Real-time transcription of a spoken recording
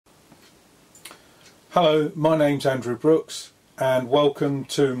Hello, my name's Andrew Brooks and welcome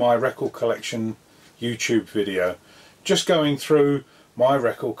to my record collection YouTube video. Just going through my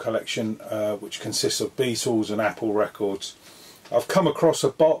record collection which consists of Beatles and Apple records. I've come across a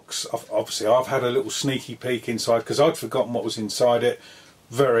box. Obviously I've had a little sneaky peek inside because I'd forgotten what was inside it.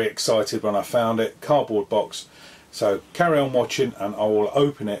 Very excited when I found it. Cardboard box. So carry on watching and I will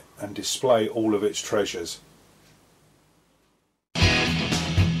open it and display all of its treasures.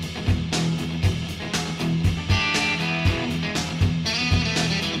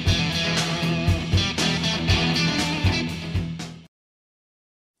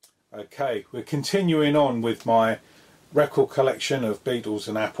 Okay, we're continuing on with my record collection of Beatles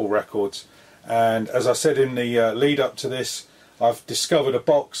and Apple records, and as I said in the lead up to this, I've discovered a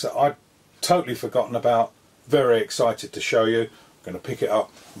box that I'd totally forgotten about. Very excited to show you. I'm going to pick it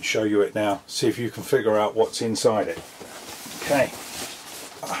up and show you it now, see if you can figure out what's inside it. Okay,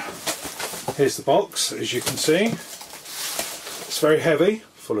 here's the box. As you can see, it's very heavy,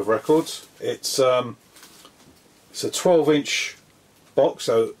 full of records. It's a 12-inch box,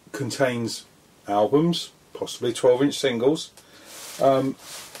 so it contains albums, possibly 12-inch singles.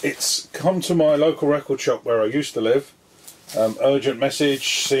 It's come to my local record shop where I used to live. Urgent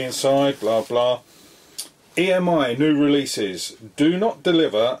message, see inside, blah blah. EMI new releases do not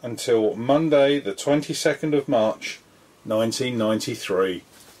deliver until Monday the 22nd of March 1993.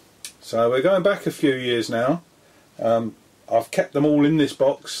 So we're going back a few years now. I've kept them all in this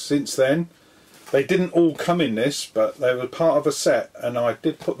box since then. They didn't all come in this, but they were part of a set, and I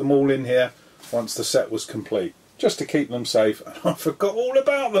did put them all in here once the set was complete, just to keep them safe. And I forgot all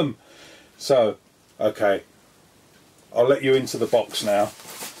about them. So, okay, I'll let you into the box now.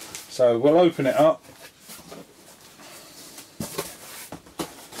 So we'll open it up.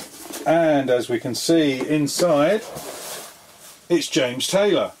 And as we can see inside, it's James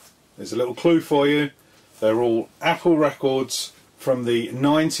Taylor. There's a little clue for you. They're all Apple records from the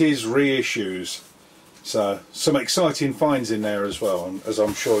 90s reissues, so some exciting finds in there as well, as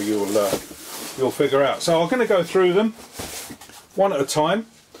I'm sure you'll figure out. So I'm going to go through them one at a time.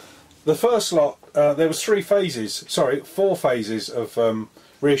 The first lot, there was four phases of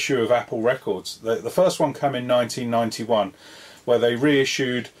reissue of Apple records. The first one came in 1991, where they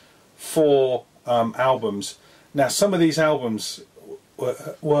reissued 4 albums. Now some of these albums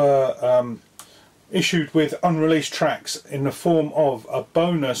were issued with unreleased tracks in the form of a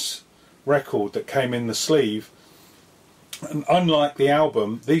bonus record that came in the sleeve, and unlike the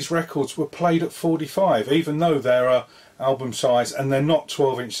album, these records were played at 45, even though they're album size and they're not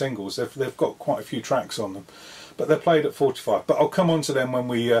 12-inch singles. They've got quite a few tracks on them, but they're played at 45. But I'll come on to them when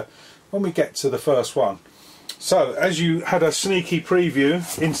we get to the first one. So as you had a sneaky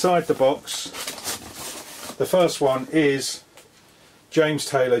preview inside the box, the first one is James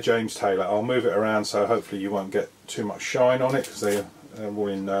Taylor, James Taylor. I'll move it around so hopefully you won't get too much shine on it, because they're all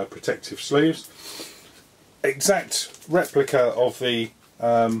in protective sleeves. Exact replica of the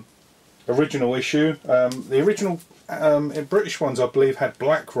original issue. The original British ones, I believe, had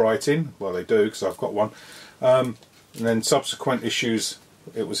black writing. Well, they do, because I've got one. And then subsequent issues,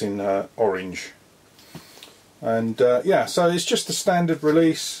 it was in orange. And yeah, so it's just a standard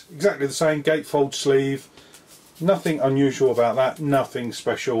release, exactly the same gatefold sleeve. Nothing unusual about that, nothing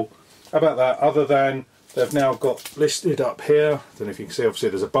special about that, other than they've now got listed up here. I don't know if you can see, obviously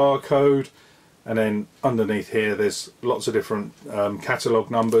there's a barcode, and then underneath here there's lots of different catalogue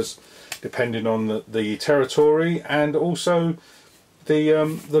numbers depending on the territory, and also the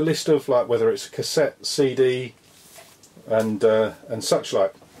list of, like, whether it's a cassette, CD, and such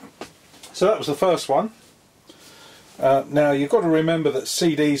like. So that was the first one. Now you've got to remember that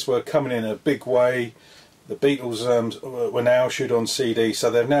CDs were coming in a big way. The Beatles were now issued on CD, so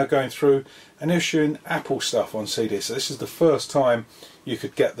they're now going through and issuing Apple stuff on CD. So this is the first time you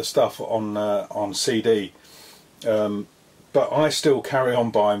could get the stuff on CD. But I still carry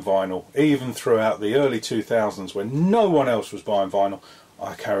on buying vinyl, even throughout the early 2000s when no one else was buying vinyl.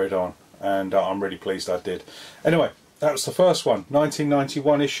 I carried on, and I'm really pleased I did. Anyway, that was the first one,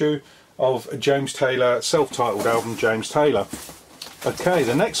 1991 issue of James Taylor, self-titled album James Taylor. Okay,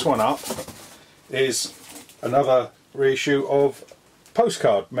 the next one up is another reissue of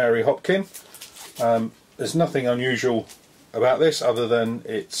Postcard, Mary Hopkin. There's nothing unusual about this other than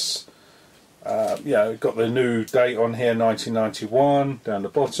it's got the new date on here, 1991, down the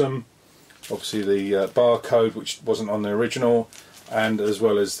bottom. Obviously the barcode, which wasn't on the original, and as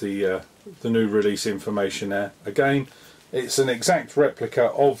well as the new release information there. Again, it's an exact replica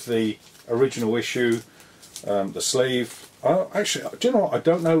of the original issue. The sleeve, actually, do you know what? I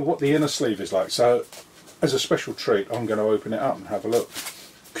don't know what the inner sleeve is like, so as a special treat I'm going to open it up and have a look.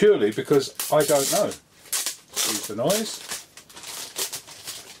 purely because I don't know. Excuse the noise.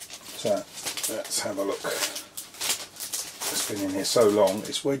 So let's have a look. It's been in here so long,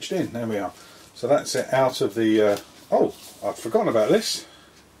 it's wedged in. There we are. So that's it out of the... oh, I've forgotten about this.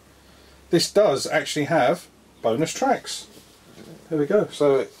 This does actually have bonus tracks. There we go.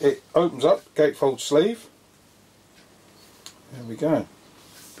 So it opens up, gatefold sleeve. There we go.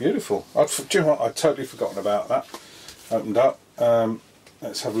 Beautiful. Do you know what? I'd totally forgotten about that. Opened up.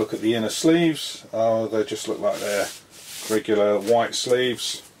 Let's have a look at the inner sleeves. Oh, they just look like they're regular white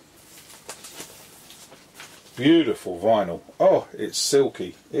sleeves. Beautiful vinyl. Oh, it's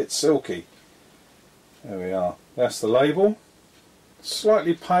silky. It's silky. There we are. That's the label.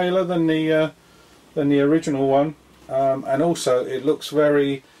 Slightly paler than the original one, and also it looks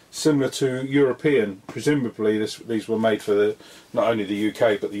very similar to European. Presumably these were made for not only the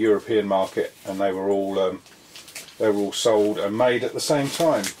UK but the European market, and they were all sold and made at the same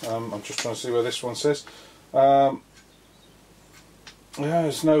time. I'm just trying to see where this one says. Yeah,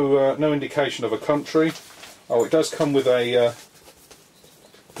 there's no indication of a country. Oh, it does come with a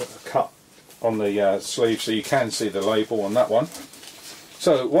cut on the sleeve, so you can see the label on that one.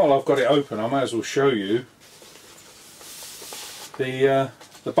 So while I've got it open, I may as well show you the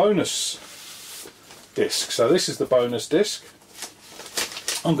bonus disc. So this is the bonus disc.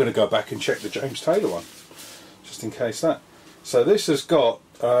 I'm going to go back and check the James Taylor one, just in case that. So this has got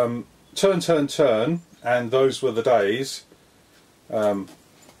Turn, Turn, Turn, and Those Were the Days on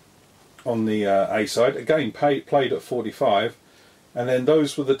the A side. Again, played at 45, and then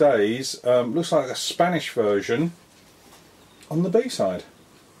Those Were the Days looks like a Spanish version on the B side.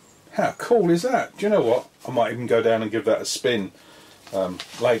 How cool is that? Do you know what? I might even go down and give that a spin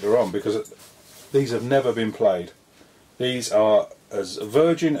later on, because these have never been played. These are as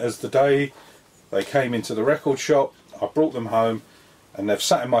virgin as the day they came into the record shop. I brought them home and they've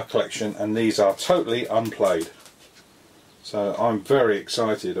sat in my collection, and these are totally unplayed. So I'm very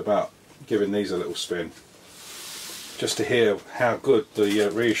excited about giving these a little spin, just to hear how good the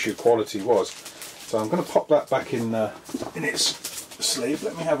reissue quality was. So I'm going to pop that back in its sleeve.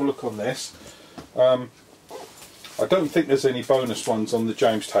 Let me have a look on this. I don't think there's any bonus ones on the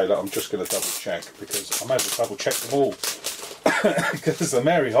James Taylor. I'm just going to double check, because I may as well double check them all, because the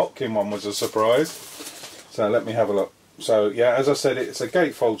Mary Hopkin one was a surprise. So let me have a look. So yeah, as I said, it's a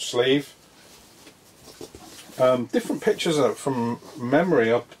gatefold sleeve. Different pictures from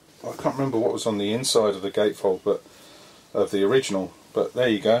memory. I can't remember what was on the inside of the gatefold, but of the original. But there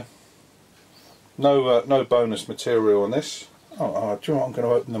you go. No bonus material on this. Oh, do you know what? I'm going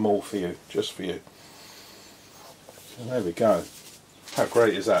to open them all for you, just for you. So there we go. How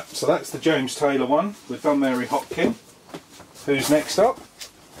great is that? So that's the James Taylor one. We've done Mary Hopkin. Who's next up?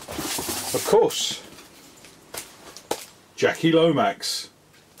 Of course, Jackie Lomax.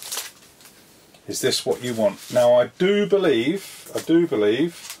 Is this what you want? Now I do believe that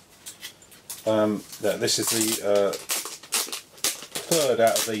this is the third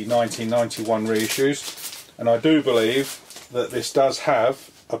out of the 1991 reissues, and I do believe that this does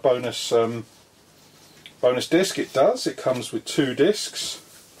have a bonus disc. It does. It comes with 2 discs.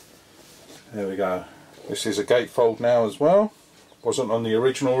 There we go. This is a gatefold now as well. Wasn't on the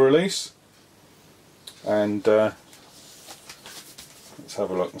original release. And let's have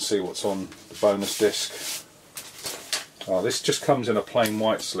a look and see what's on the bonus disc. Oh, this just comes in a plain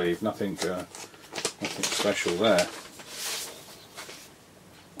white sleeve. Nothing special there.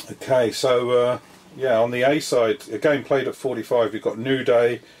 Okay, so yeah, on the A side, again played at 45, you've got New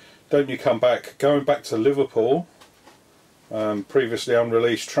Day, Don't You Come Back, Going Back to Liverpool, previously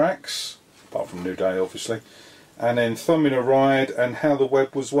unreleased tracks, apart from New Day obviously, and then Thumbing a Ride and How the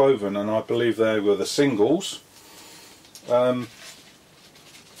Web Was Woven, and I believe they were the singles.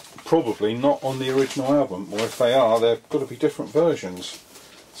 Probably not on the original album, or if they are, they've got to be different versions.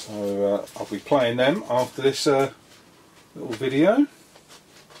 So I'll be playing them after this little video.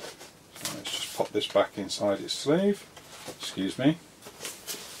 So let's just pop this back inside its sleeve. Excuse me.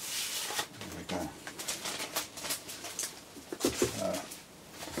 There we go.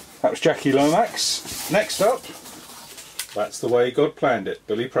 That was Jackie Lomax. Next up, That's the Way God Planned It,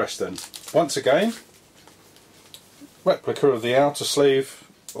 Billy Preston. Once again, replica of the outer sleeve,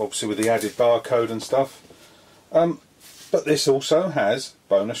 obviously with the added barcode and stuff. But this also has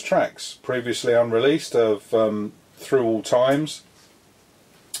bonus tracks, previously unreleased of Through All Times,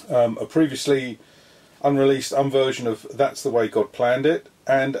 a previously unreleased unversion of That's the Way God Planned It,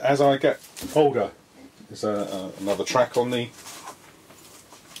 and As I Get Older. There's another track on the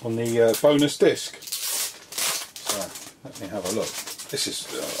bonus disc. So let me have a look. This is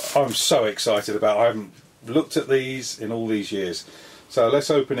I'm so excited about. I haven't looked at these in all these years. So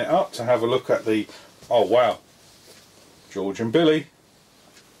let's open it up to have a look at the, oh wow, George and Billy.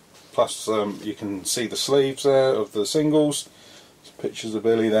 Plus you can see the sleeves there of the singles. Some pictures of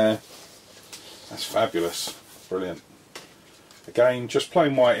Billy there. That's fabulous, brilliant. Again, just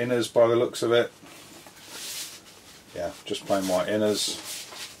plain white inners by the looks of it. Yeah, just plain white inners.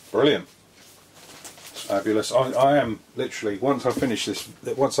 Brilliant. It's fabulous. I am literally, once I finish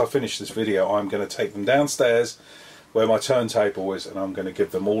this video, I'm going to take them downstairs where my turntable is, and I'm going to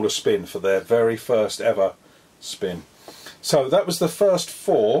give them all a spin for their very first ever spin. So that was the first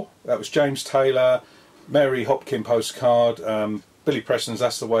 4. That was James Taylor, Mary Hopkin postcard, Billy Preston's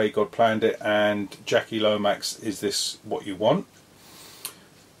That's the Way God Planned It, and Jackie Lomax, Is This What You Want?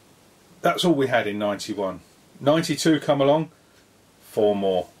 That's all we had in 91. 92 come along, 4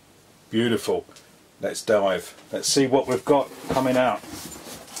 more. Beautiful. Let's dive. Let's see what we've got coming out.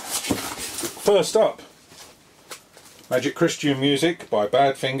 First up, Magic Christian Music by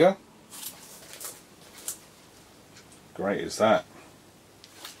Badfinger. Great is that.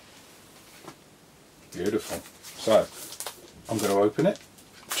 Beautiful. So, I'm going to open it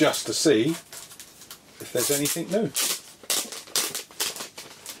just to see if there's anything new.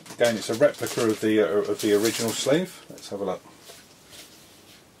 Again, it's a replica of the original sleeve. Let's have a look.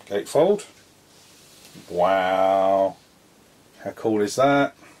 Gatefold. Wow. How cool is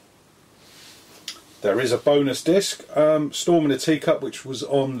that? There is a bonus disc, Storm in a Teacup, which was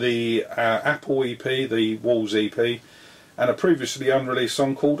on the Apple EP, the Walls EP, and a previously unreleased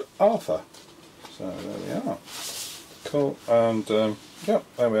song called Arthur. So there we are. Cool. And yep,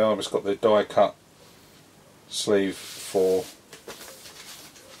 there we are. It's got the die cut sleeve for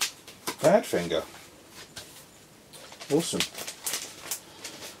Badfinger. Awesome.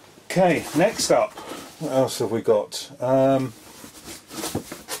 Okay, next up, what else have we got?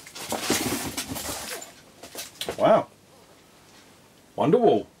 Wow,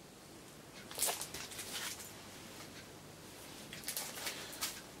 Wonderwall.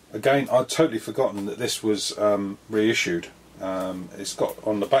 Again, I'd totally forgotten that this was reissued. It's got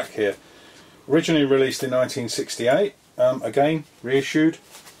on the back here, originally released in 1968, again reissued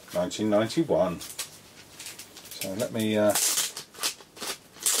 1991. So let me have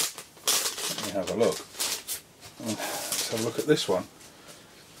a look. Let's have a look at this one.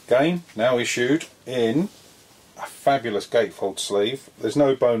 Again, now issued in a fabulous gatefold sleeve. There's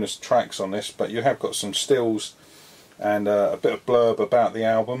no bonus tracks on this, but you have got some stills and a bit of blurb about the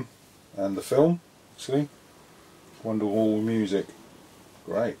album and the film. See, Wonderwall music.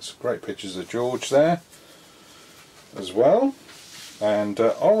 Great, great pictures of George there as well. And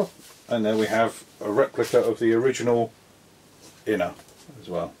and then we have a replica of the original inner as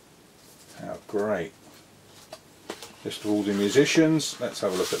well. How great! List of all the musicians. Let's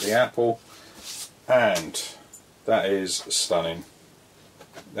have a look at the Apple, and that is stunning.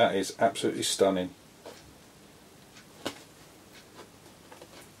 That is absolutely stunning.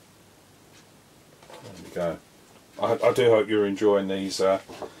 There we go. I do hope you're enjoying these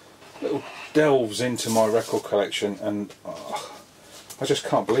little delves into my record collection, and I just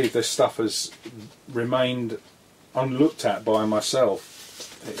can't believe this stuff has remained unlooked at by myself.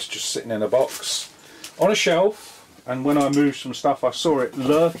 It's just sitting in a box on a shelf, and when I moved some stuff I saw it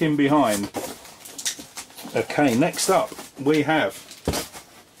lurking behind. Okay, next up we have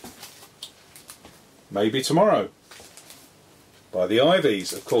Maybe Tomorrow by the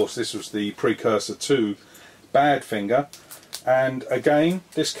Ivies. Of course, this was the precursor to Badfinger, and again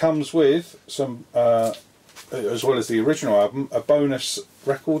this comes with some as well as the original album, a bonus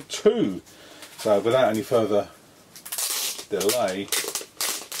record too. So without any further delay,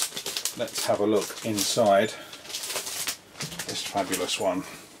 let's have a look inside this fabulous one.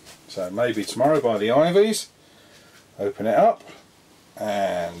 So Maybe Tomorrow by the Ivies. Open it up,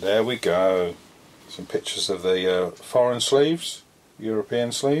 and there we go. Some pictures of the foreign sleeves,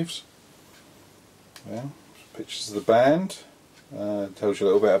 European sleeves. Yeah, pictures of the band. Tells you a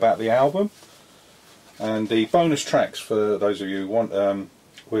little bit about the album. And the bonus tracks, for those of you who want,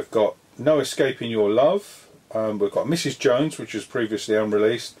 we've got No Escaping Your Love, we've got Mrs. Jones, which was previously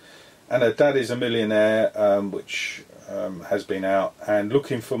unreleased, and A Dad Is a Millionaire, which has been out, and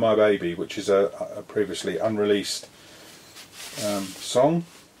Looking for My Baby, which is a previously unreleased song.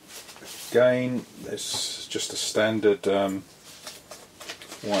 Again, it's just a standard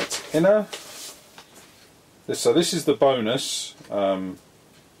white inner. So this is the bonus.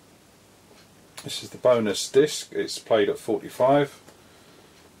 This is the bonus disc. It's played at 45.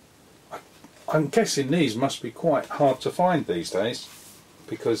 I'm guessing these must be quite hard to find these days,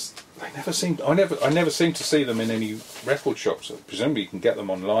 because they never seem. I never seem to see them in any record shops. Presumably you can get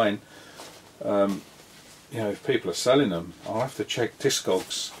them online. you know, if people are selling them, I'll have to check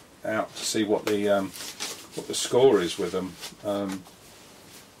Discogs out to see what the score is with them.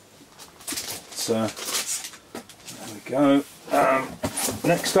 There we go.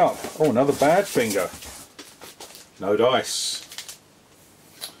 Next up, oh, another Badfinger. No dice.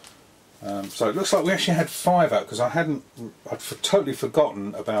 So it looks like we actually had 5 out, because I'd totally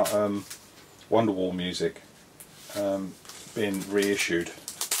forgotten about Wonderwall music being reissued. I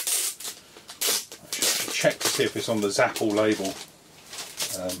should check to see if it's on the Zapple label.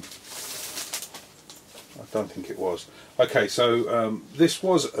 I don't think it was. Okay, so this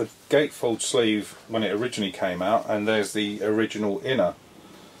was a gatefold sleeve when it originally came out, and there's the original inner.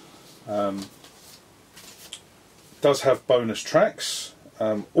 Does have bonus tracks,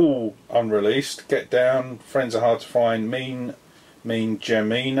 all unreleased. Get Down, Friends Are Hard to Find, Mean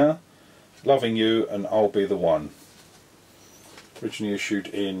Gemina, Loving You, and I'll Be the One. Originally issued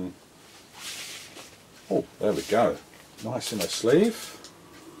in, oh, there we go, nice inner sleeve.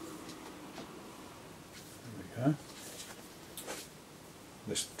 There we go.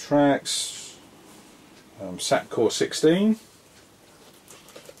 List of tracks, Satcore 16.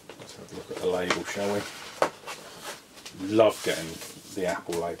 Let's have a look at the label, shall we? Love getting the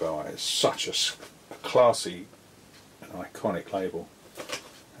Apple label. It's such a classy and iconic label.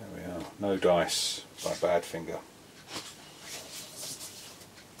 There we are. No Dice by Badfinger.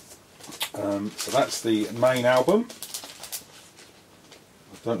 So that's the main album.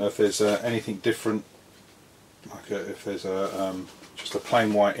 I don't know if there's anything different, like if there's just a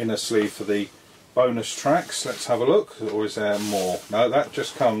plain white inner sleeve for the bonus tracks. Let's have a look. Or is there more? No, that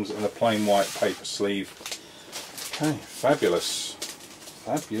just comes in a plain white paper sleeve. Okay, fabulous,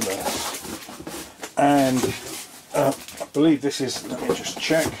 fabulous. And I believe this is, let me just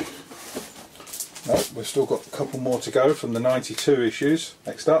check. No, we've still got a couple more to go from the 92 issues.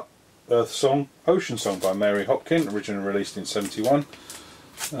 Next up, Earth Song, Ocean Song by Mary Hopkin, originally released in '71.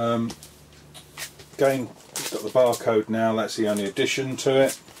 Again, it's got the barcode now, that's the only addition to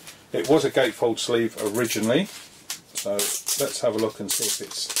it. It was a gatefold sleeve originally, so let's have a look and see if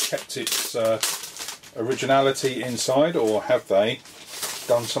it's kept its originality inside, or have they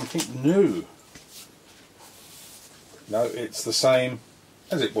done something new. No, it's the same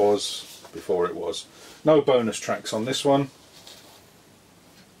as it was before it was. No bonus tracks on this one.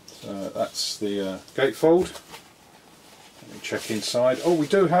 So that's the gatefold. Let me check inside. Oh, we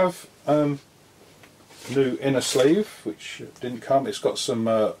do have new inner sleeve, which didn't come. It's got some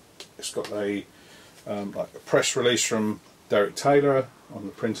it's got a like a press release from Derek Taylor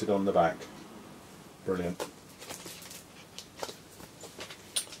printed on the back. Brilliant.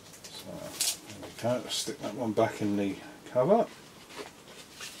 So there we go. Let's stick that one back in the cover.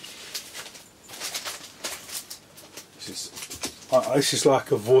 This is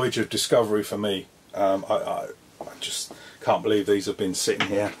like a voyage of discovery for me. I just can't believe these have been sitting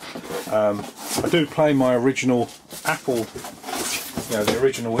here. I do play my original Apple, you know, the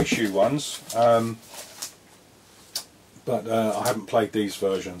original issue ones, but I haven't played these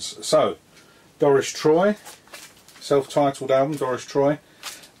versions. So, Doris Troy, self-titled album, Doris Troy,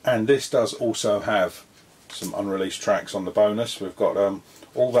 and this does also have some unreleased tracks on the bonus. We've got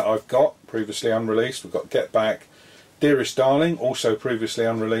All That I've Got, previously unreleased. We've got Get Back, Dearest Darling, also previously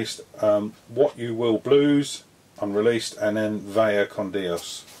unreleased. What You Will Blues, unreleased, and then Vaya con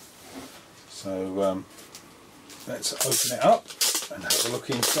Dios. So let's open it up and have a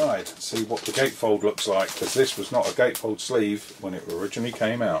look inside and see what the gatefold looks like, because this was not a gatefold sleeve when it originally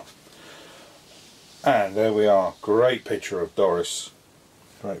came out. And there we are, great picture of Doris.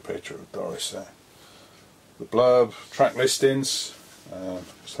 Great picture of Doris there. The blurb, track listings.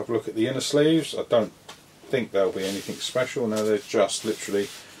 Let's have a look at the inner sleeves. I don't think there'll be anything special. No, they're just literally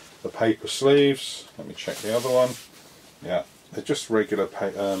the paper sleeves. Let me check the other one. Yeah, they're just regular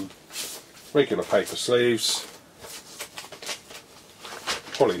paper sleeves,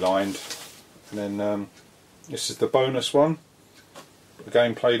 poly-lined. And then this is the bonus one.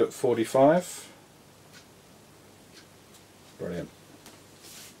 Again, played at 45. Brilliant.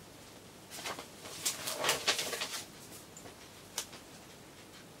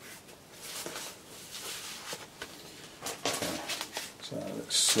 So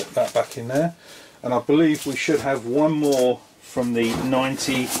let's slip that back in there, and I believe we should have one more from the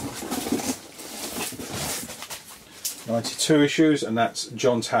 92 issues, and that's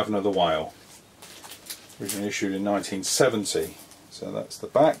John Tavener the Whale, originally issued in 1970. So that's the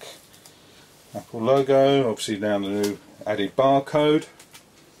back, Apple logo, obviously now the new added barcode.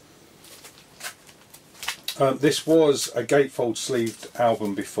 This was a gatefold sleeved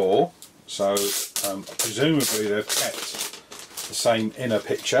album before, so presumably they've kept the same inner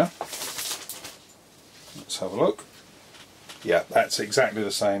picture. Let's have a look. Yeah, that's exactly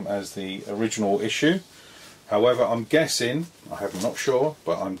the same as the original issue. However, I'm guessing, I'm not sure,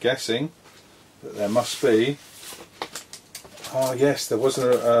 but I'm guessing that there must be, oh yes, there was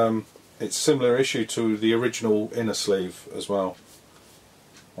a, it's similar issue to the original inner sleeve as well.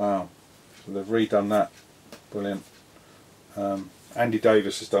 Wow, so they've redone that. Brilliant. Andy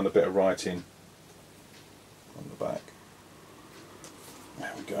Davis has done a bit of writing on the back.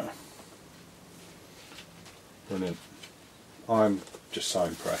 There we go. Brilliant. I'm just so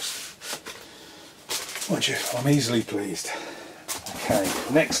impressed. Mind you, I'm easily pleased. Okay,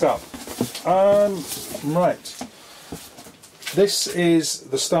 next up. Right. This is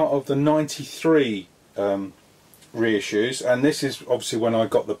the start of the 93 reissues, and this is obviously when I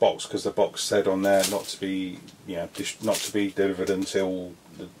got the box, because the box said on there not to be, you know, not to be delivered until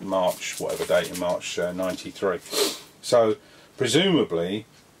March, whatever date in March 93. So presumably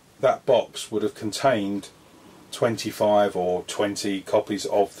that box would have contained 25 or 20 copies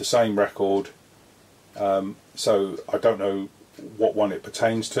of the same record. So I don't know what one it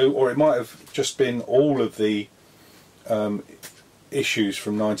pertains to, or it might have just been all of the issues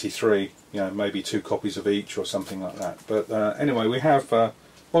from 93, you know, maybe 2 copies of each or something like that. But anyway, we have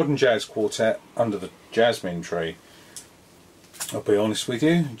Modern Jazz Quartet Under the Jasmine Tree. I'll be honest with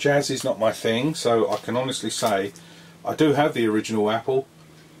you, jazz is not my thing, so I can honestly say I do have the original Apple.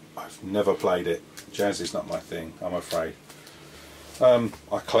 I've never played it. Jazz is not my thing, I'm afraid.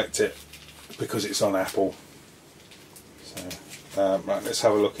 I collect it because it's on Apple. So, right, let's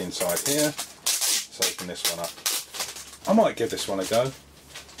have a look inside here. Let's open this one up. I might give this one a go.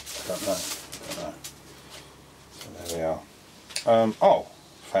 I don't know. So there we are. Oh,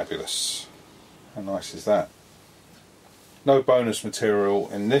 fabulous. How nice is that? No bonus material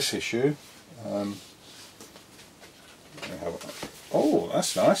in this issue. Oh,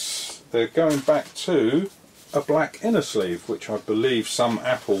 that's nice. They're going back to a black inner sleeve, which I believe some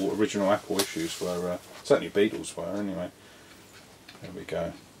original Apple issues were, certainly Beatles were anyway. There we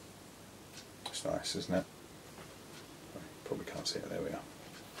go. It's nice, isn't it? Probably can't see it, there we are.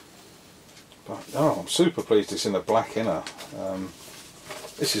 But oh, I'm super pleased it's in a black inner.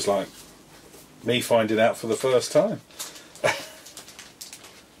 This is like me finding out for the first time.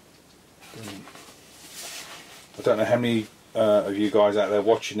 I don't know how many of you guys out there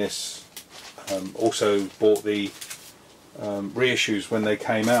watching this also bought the reissues when they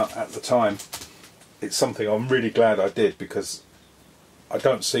came out at the time. It's something I'm really glad I did, because I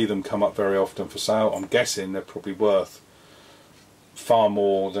don't see them come up very often for sale. I'm guessing they're probably worth far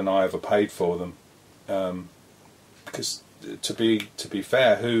more than I ever paid for them, because to be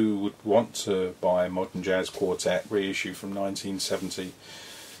fair, who would want to buy a Modern Jazz Quartet reissue from 1970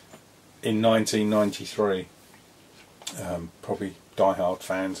 in 1993? Probably die-hard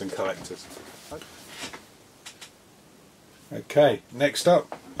fans and collectors. Okay, next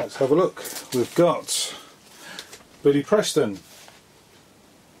up, let's have a look. We've got Billy Preston.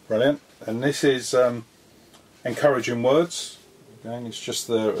 Brilliant. And this is Encouraging Words. Again, it's just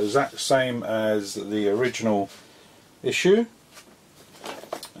the exact same as the original issue,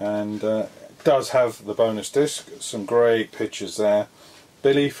 and it does have the bonus disc. Some great pictures there.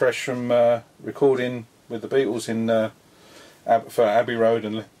 Billy, fresh from recording with the Beatles in for Abbey Road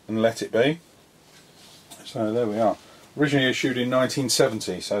and Let It Be. So there we are. Originally issued in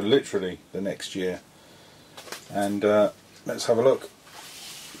 1970, so literally the next year. And let's have a look.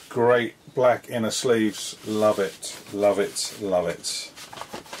 Great black inner sleeves. Love it, love it, love it.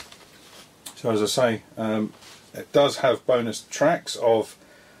 So as I say, it does have bonus tracks of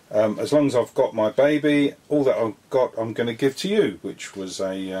As Long As I've Got My Baby, All That I've Got I'm Gonna Give to You, which was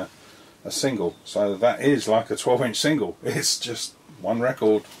a single. So that is like a 12-inch single. It's just one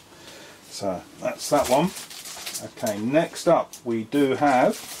record. So that's that one. Okay, next up we do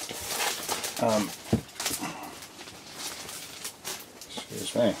have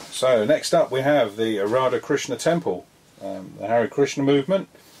excuse me. So next up we have the Radha Krishna Temple, the Hare Krishna movement,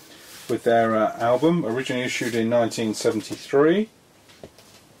 with their album, originally issued in 1973.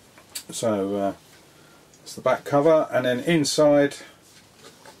 So it's the back cover, and then inside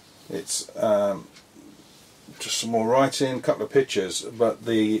it's just some more writing, a couple of pictures. But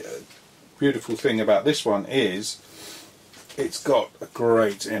the beautiful thing about this one is it's got a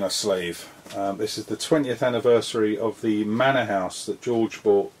great inner sleeve. This is the 20th anniversary of the manor house that George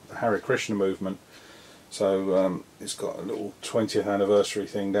bought, the Hare Krishna movement. So it's got a little 20th anniversary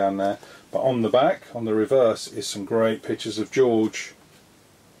thing down there. But on the back, on the reverse, is some great pictures of George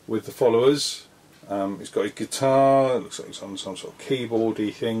with the followers. He's got a guitar, it looks like he's on some sort of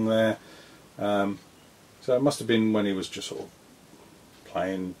keyboardy thing there. So it must have been when he was just sort of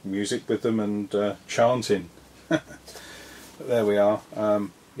playing music with them and chanting. But there we are.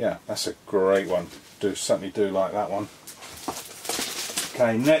 Yeah, that's a great one. Certainly do like that one.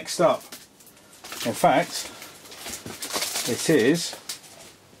 Okay, next up, in fact, it is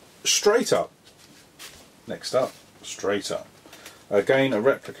Straight Up. Next up, Straight Up. Again, a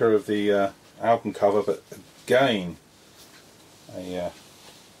replica of the album cover, but again, a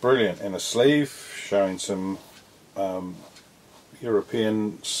brilliant inner sleeve showing some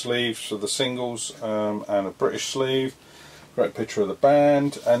European sleeves for the singles and a British sleeve. Great picture of the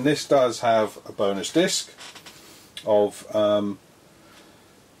band, and this does have a bonus disc of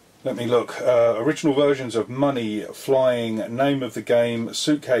let me look, original versions of Money, Flying, Name of the Game,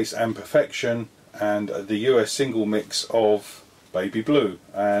 Suitcase and Perfection, and the US single mix of Baby Blue,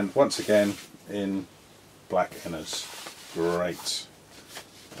 and once again in black inners. Great.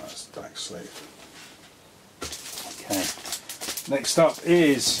 That's the back sleeve. Okay. Next up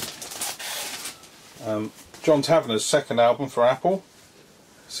is John Tavener's second album for Apple,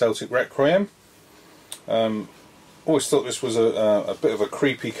 Celtic Requiem. Always thought this was a bit of a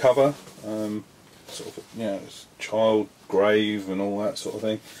creepy cover, sort of, you know, child grave and all that sort of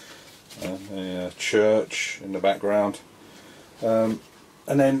thing, and a church in the background, and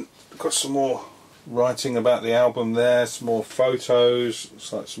then got some more writing about the album there, some more photos,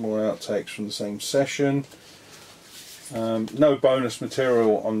 looks like some more outtakes from the same session. No bonus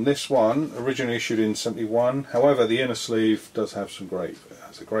material on this one, originally issued in '71. However, the inner sleeve does have some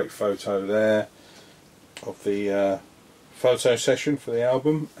has a great photo there of the photo session for the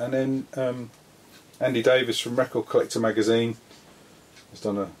album, and then Andy Davis from Record Collector magazine has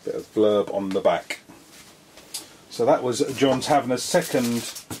done a bit of blurb on the back. So that was John Tavener's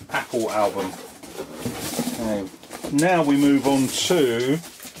second Apple album. Okay. Now we move on to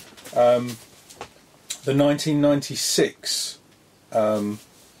the 1996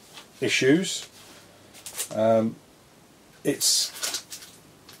 issues. It's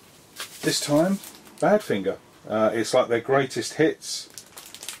this time Badfinger. It's like their greatest hits.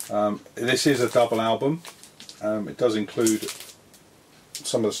 This is a double album. It does include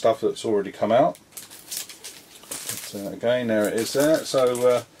some of the stuff that's already come out. But, again, there it is there.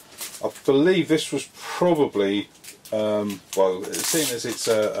 So I believe this was probably, well, seeing as it's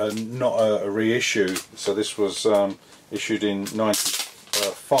not a reissue, so this was issued in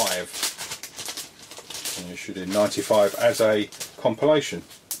 '95. And issued in '95 as a compilation.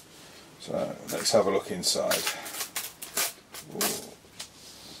 So let's have a look inside. Ooh.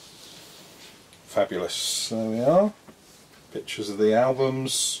 Fabulous. There we are. Pictures of the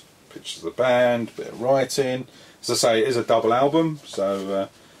albums, pictures of the band, bit of writing. As I say, it is a double album, so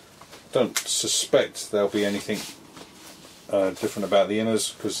don't suspect there'll be anything different about the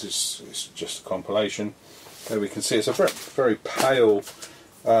inners, because it's just a compilation. There we can see it's a very pale.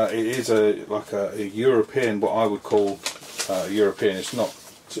 It is like a European, what I would call European. It's not.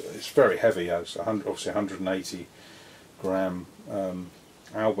 It's very heavy. It's obviously 180 gram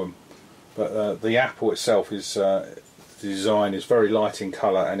album, but the Apple itself is the design is very light in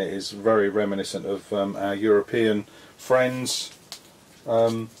colour, and it is very reminiscent of our European friends'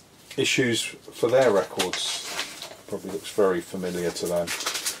 issues for their records. Probably looks very familiar to them.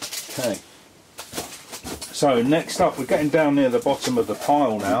 Okay. So next up, we're getting down near the bottom of the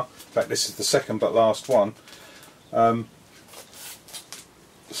pile now. In fact, this is the second but last one.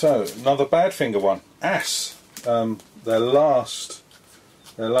 So another Badfinger one, Ass, their last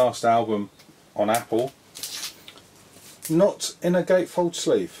album on Apple, not in a gatefold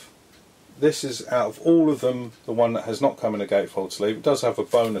sleeve. This is, out of all of them, the one that has not come in a gatefold sleeve. It does have a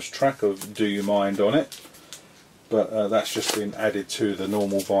bonus track of Do You Mind on it, but that's just been added to the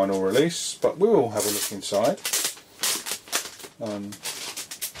normal vinyl release. But we will have a look inside.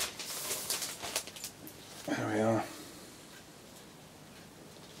 There we are.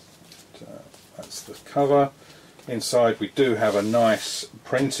 That's the cover. Inside we do have a nice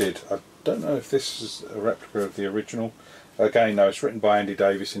printed, I don't know if this is a replica of the original. Again, no, it's written by Andy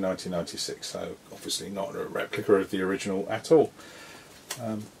Davis in 1996, so obviously not a replica of the original at all.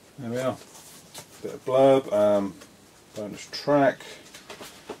 There we are. Bit of blurb, bonus track.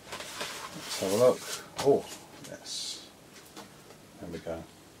 Let's have a look. Oh, yes. There we go.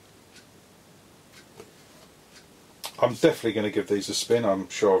 I'm definitely going to give these a spin. I'm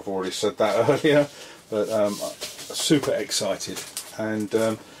sure I've already said that earlier, but super excited. And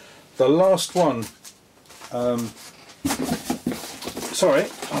the last one, sorry,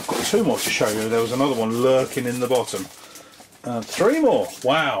 I've got two more to show you. There was another one lurking in the bottom. Three more.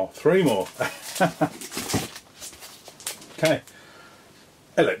 Wow, three more. Okay.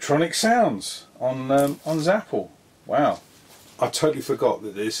 Electronic Sounds on Zapple. Wow. I totally forgot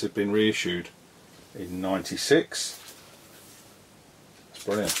that this had been reissued in '96. That's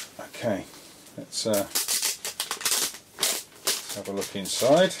brilliant. Okay, let's have a look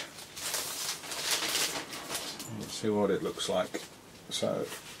inside. Let's see what it looks like. So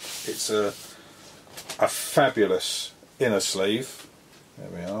it's a fabulous inner sleeve. There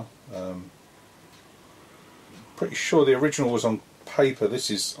we are. Pretty sure the original was on paper.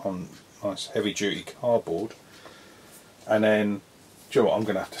 This is on nice heavy duty cardboard. And then, do you know what, I'm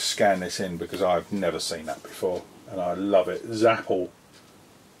going to have to scan this in because I've never seen that before and I love it. Zapple.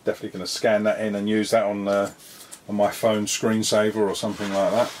 Definitely going to scan that in and use that on my phone screensaver or something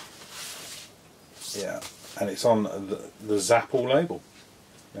like that. Yeah, and it's on the Zapple label.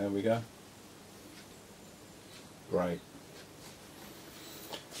 There we go. Great.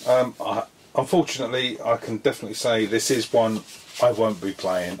 Unfortunately, I can definitely say this is one I won't be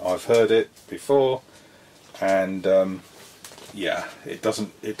playing. I've heard it before, and yeah, it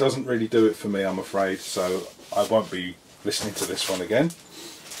doesn't really do it for me, I'm afraid. So I won't be listening to this one again.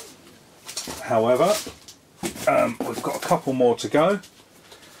 However, we've got a couple more to go.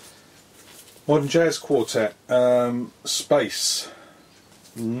 Modern Jazz Quartet, Space.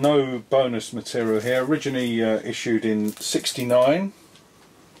 No bonus material here. Originally issued in '69,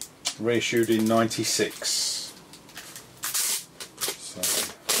 reissued in '96. So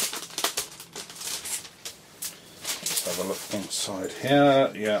let's have a look inside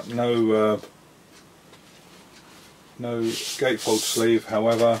here. Yeah, no gatefold sleeve.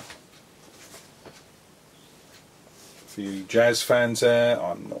 However, for you jazz fans there,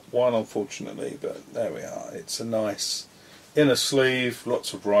 I'm not one unfortunately, but there we are. It's a nice inner sleeve,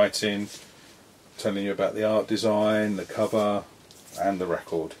 lots of writing, telling you about the art design, the cover, and the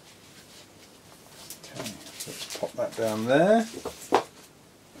record. Okay, let's pop that down there.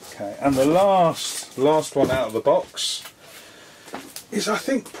 Okay, and the last one out of the box is, I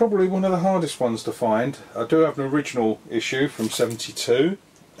think, probably one of the hardest ones to find. I do have an original issue from '72,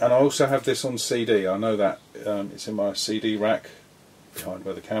 and I also have this on CD. I know that it's in my CD rack behind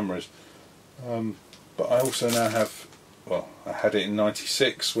where the camera is. But I also now have, well, I had it in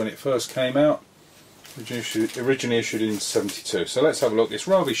 '96 when it first came out, originally issued in '72. So let's have a look. It's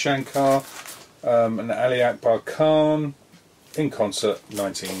Ravi Shankar and Ali Akbar Khan in concert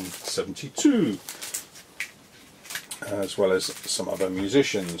 1972, as well as some other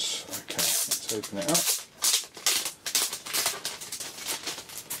musicians. Okay, let's open it up.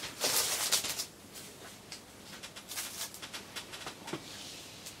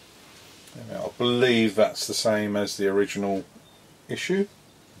 I believe that's the same as the original issue,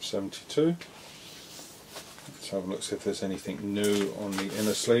 72. Let's have a look, see if there's anything new on the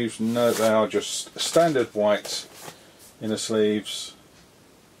inner sleeves. No, they are just standard white inner sleeves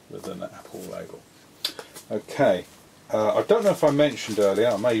with an Apple label. Okay, I don't know if I mentioned earlier,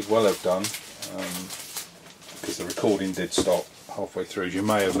 I may well have done, because the recording did stop halfway through, as you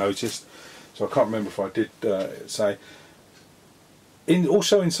may have noticed, so I can't remember if I did say.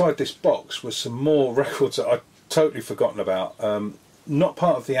 Also inside this box was some more records that I'd totally forgotten about. Not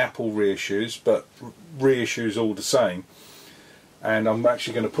part of the Apple reissues, but reissues all the same. And I'm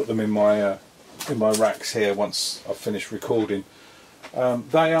actually going to put them in my racks here once I've finished recording.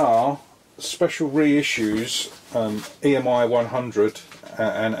 They are special reissues, EMI 100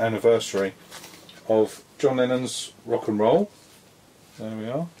 and anniversary of John Lennon's Rock and Roll. There we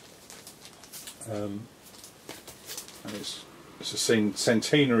are. And it's a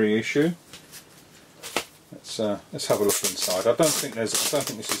centenary issue. Let's have a look inside. I don't think this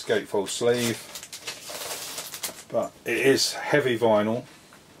is gatefold sleeve, but it is heavy vinyl.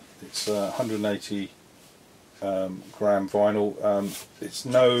 It's 180 gram vinyl. It's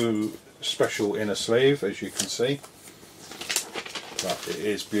no special inner sleeve, as you can see, but it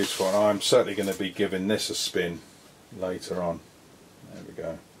is beautiful, and I'm certainly going to be giving this a spin later on. There we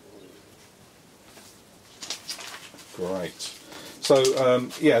go. Great. So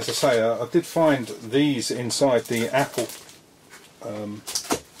yeah, as I say, I did find these inside the Apple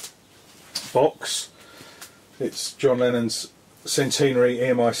box. It's John Lennon's centenary,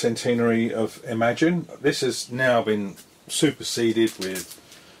 EMI centenary of Imagine. This has now been superseded with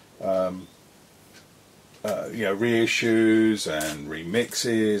you know, reissues and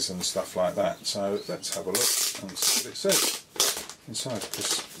remixes and stuff like that. So let's have a look and see what it says inside,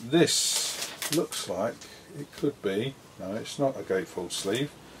 because this looks like it could be. No, it's not a gatefold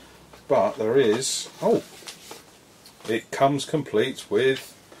sleeve, but there is, oh, it comes complete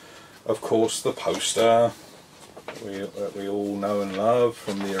with, of course, the poster that we all know and love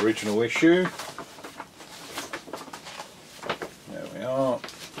from the original issue. There we are.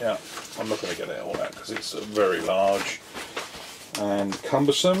 Yeah, I'm not going to get it all out because it's very large. and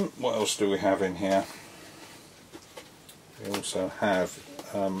cumbersome. What else do we have in here? We also have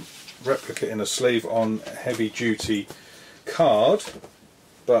replica in a sleeve on heavy duty card,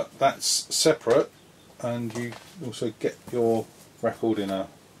 but that's separate, and you also get your record in a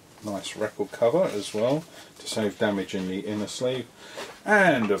nice record cover as well to save damage in the inner sleeve.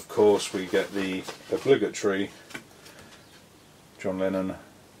 And of course we get the obligatory John Lennon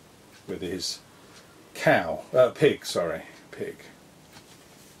with his pig.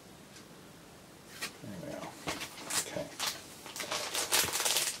 There we are. Okay.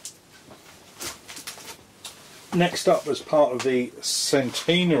 Next up, as part of the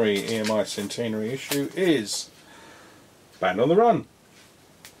centenary, EMI centenary issue, is Band on the Run.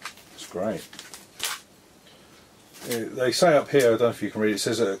 It's great. They say up here, I don't know if you can read it, it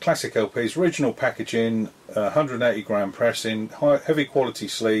says classic LPs, original packaging, 180 gram pressing, heavy quality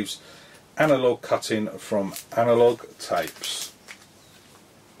sleeves, analogue cutting from analogue tapes.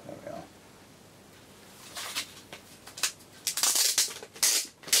 There we are.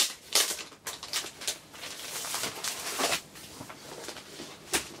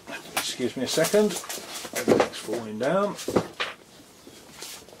 Excuse me a second, everything's falling down.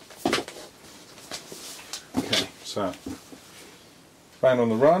 Okay, so Band on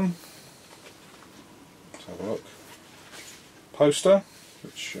the Run. Let's have a look. Poster,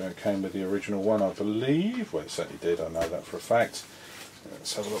 which came with the original one, I believe. Well, it certainly did, I know that for a fact.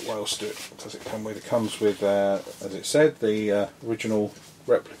 Let's have a look, what else does it come with? It comes with, as it said, the original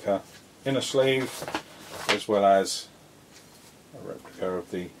replica inner sleeve, as well as a replica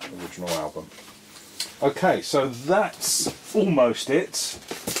of the original album. Okay, so that's almost it.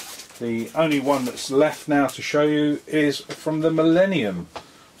 The only one that's left now to show you is from the Millennium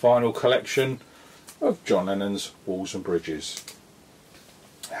vinyl collection of John Lennon's Walls and Bridges.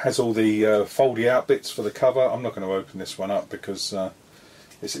 It has all the foldy out bits for the cover. I'm not going to open this one up because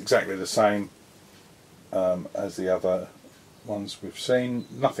it's exactly the same as the other ones we've seen.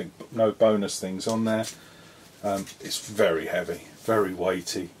 No bonus things on there. It's very heavy, very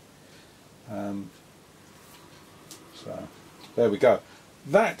weighty. So there we go.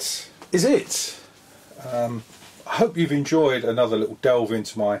 That is it. I hope you've enjoyed another little delve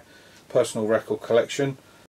into my personal record collection.